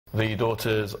The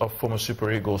daughters of former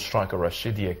Super Eagles striker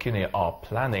Rashidi Yekini are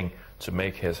planning to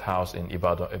make his house in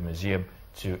Ibadan a museum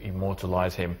to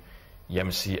immortalize him.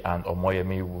 Yemisi and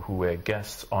Omoyemi, who were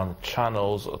guests on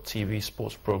Channel's TV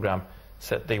sports program,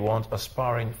 said they want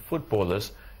aspiring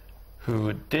footballers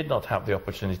who did not have the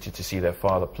opportunity to see their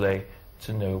father play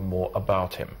to know more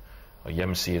about him.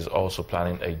 Yemisi is also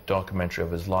planning a documentary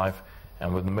of his life,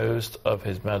 and with most of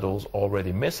his medals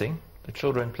already missing, the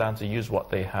children plan to use what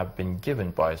they have been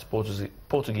given by his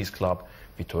Portuguese club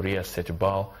Vitória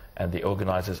Setúbal and the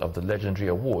organizers of the legendary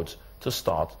awards to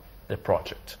start the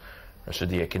project.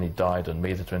 Rashidi Yekini died on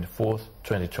May the 24th,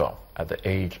 2012, at the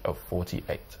age of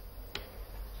 48.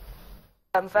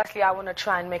 Firstly, I want to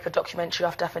try and make a documentary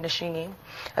after finishing,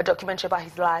 a documentary about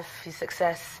his life, his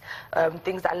success,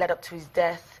 things that led up to his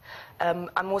death.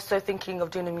 I'm also thinking of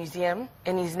doing a museum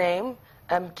in his name,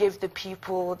 give the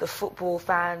people, the football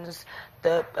fans,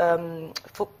 the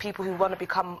people who want to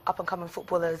become up-and-coming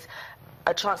footballers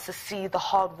a chance to see the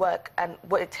hard work and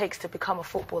what it takes to become a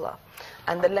footballer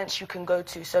and the lengths you can go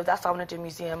to. So that's why I want to do a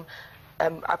museum.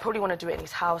 I probably want to do it in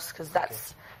his house because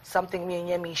that's something me and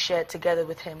Yemi shared together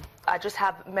with him. I just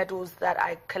have medals that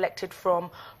I collected from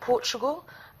Portugal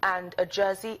and a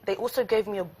jersey. They also gave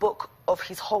me a book of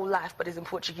his whole life, but it's in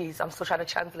Portuguese. I'm still trying to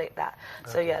translate that.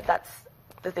 So yeah, that's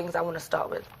the things I want to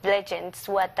start with. Legends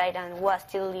who are died and who are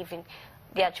still living,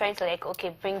 they are trying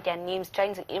to bring their names,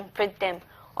 trying to imprint them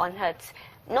on hearts.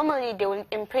 Normally they will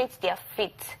imprint their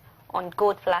feet on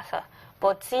gold platter,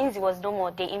 but since he was no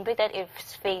more, they imprinted his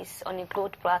face on a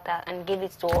gold platter and gave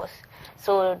it to us.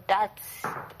 So that's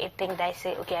a thing that I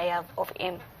say, okay, I have of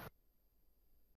him.